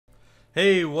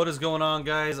Hey, what is going on,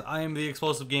 guys? I am the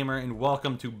Explosive Gamer, and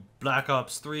welcome to Black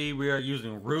Ops 3. We are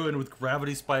using Ruin with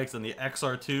gravity spikes and the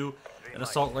XR2, an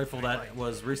assault rifle that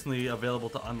was recently available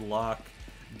to unlock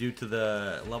due to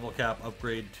the level cap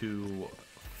upgrade to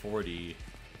 40.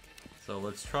 So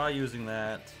let's try using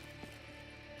that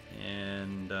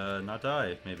and not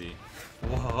die, maybe.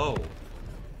 Whoa!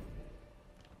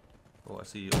 Oh, I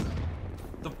see you.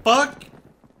 The fuck?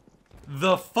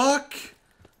 The fuck?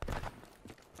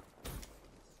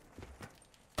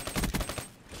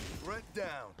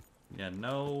 Down. Yeah,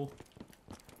 no.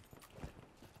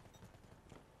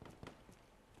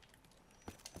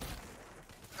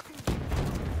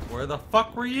 Where the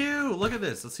fuck were you? Look at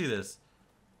this. Let's see this.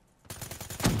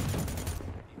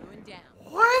 Going down.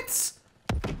 What?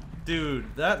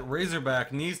 Dude, that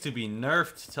Razorback needs to be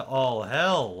nerfed to all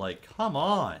hell. Like, come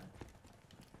on.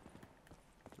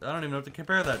 I don't even know what to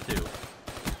compare that to.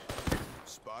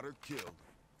 Spotter killed.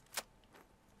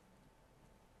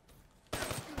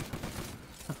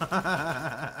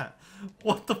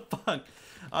 What the fuck?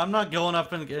 I'm not going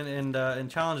up and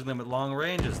challenging them at long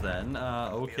ranges then.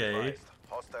 Okay.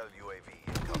 Hostile UAV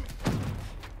incoming.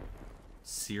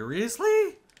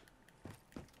 Seriously?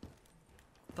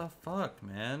 What the fuck,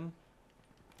 man?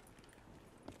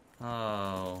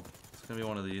 Oh, it's gonna be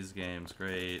one of these games.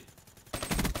 Great.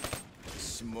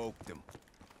 Smoked them.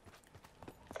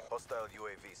 Hostile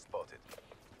UAV spotted.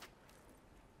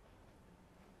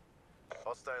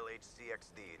 Hostile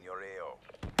HCXD in your AO.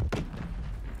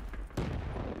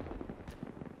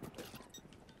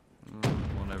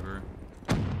 Whatever.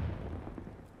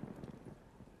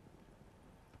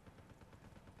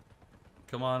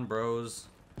 Come on, bros.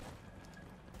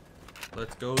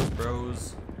 Let's go,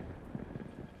 bros.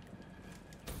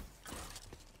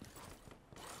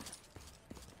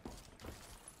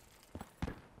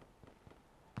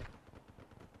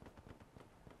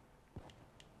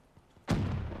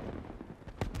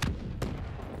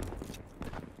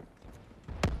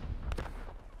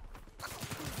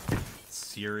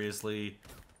 Seriously?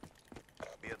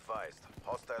 Be advised,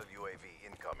 hostile UAV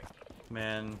incoming.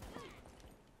 Man,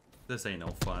 this ain't no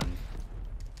fun.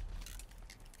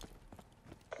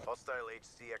 Hostile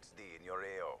HCXD in your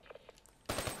AO.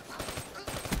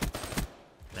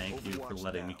 Thank you for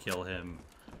letting me kill him.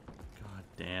 God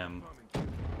damn.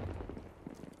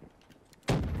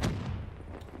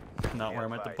 Not where I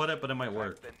meant to put it, but it might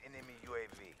work. An enemy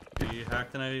UAV. We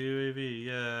hacked an UAV,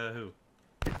 yeah, who?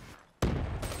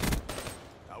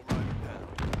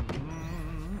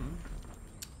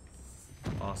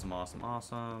 Awesome, awesome,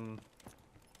 awesome.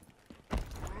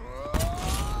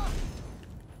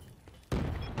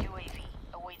 UAV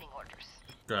awaiting orders.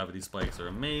 Gravity spikes are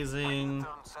amazing.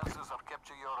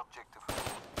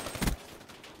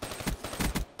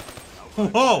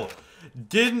 Whoa!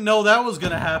 Didn't know that was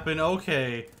gonna happen.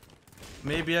 Okay.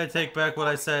 Maybe I take back what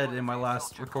I said in my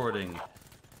last recording.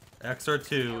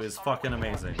 XR2 is fucking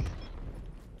amazing.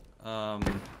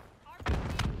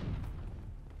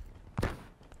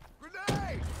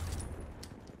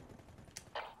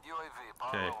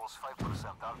 Okay.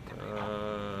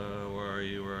 Where are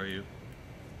you? Where are you?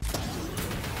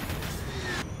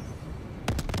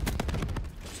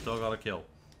 Still got a kill.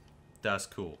 That's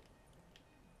cool.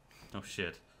 Oh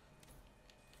shit.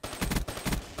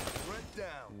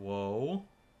 Whoa.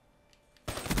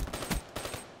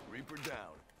 Reaper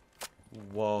down.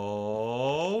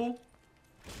 Whoa.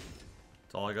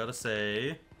 That's all I gotta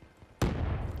say.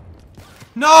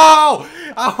 No!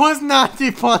 I was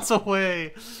 90 points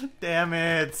away. Damn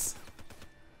it.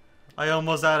 I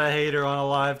almost had a hater on a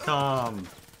live comm.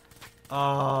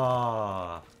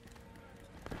 Ah.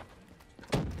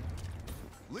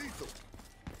 Lethal.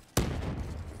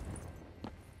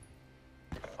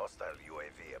 Hostile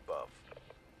UAV above.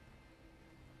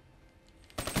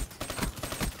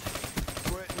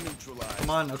 Threat neutralized. Come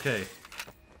on, okay.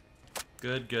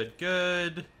 Good, good,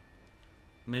 good.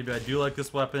 Maybe I do like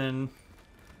this weapon.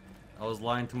 I was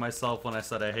lying to myself when I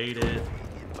said I hate it.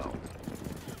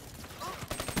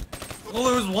 Oh,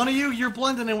 there was one of you? You're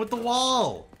blending in with the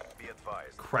wall.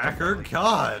 Cracker?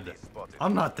 God.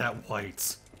 I'm not that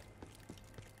white.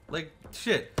 Like,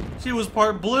 shit. She was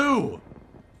part blue.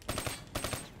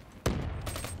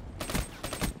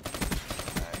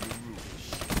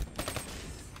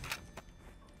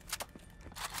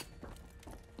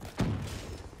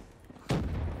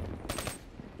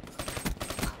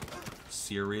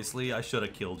 Seriously? I should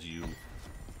have killed you.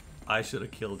 I should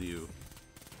have killed you.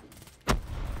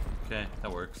 Okay,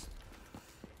 that works.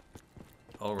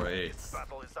 Alright. This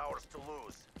battle is ours to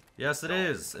lose. Yes, it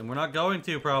is. And we're not going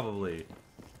to, probably.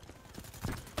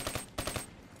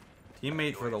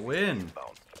 Teammate for the win.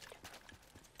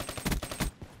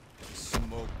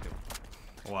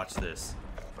 Watch this.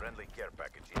 Friendly care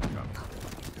package incoming.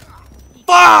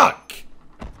 Fuck!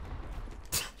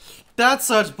 That's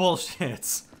such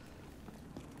bullshit.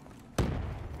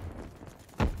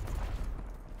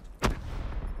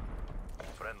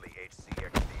 Friendly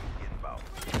HCXD inbound.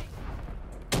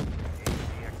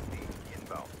 HCXD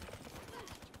inbound.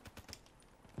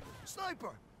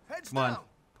 Sniper, heads Come on, down.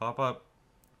 pop up.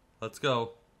 Let's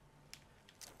go.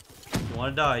 You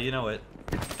want to die, you know it.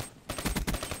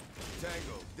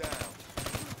 Tango down.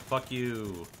 Fuck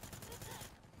you.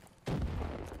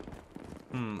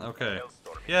 Okay.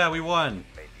 Yeah, we won.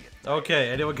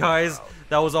 Okay, anyway, guys,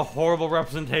 that was a horrible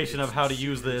representation of how to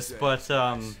use this, but,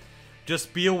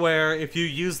 just be aware, if you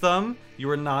use them, you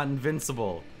are not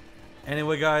invincible.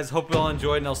 Anyway, guys, hope you all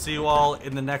enjoyed, and I'll see you all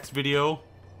in the next video.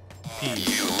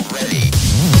 Peace. Ready.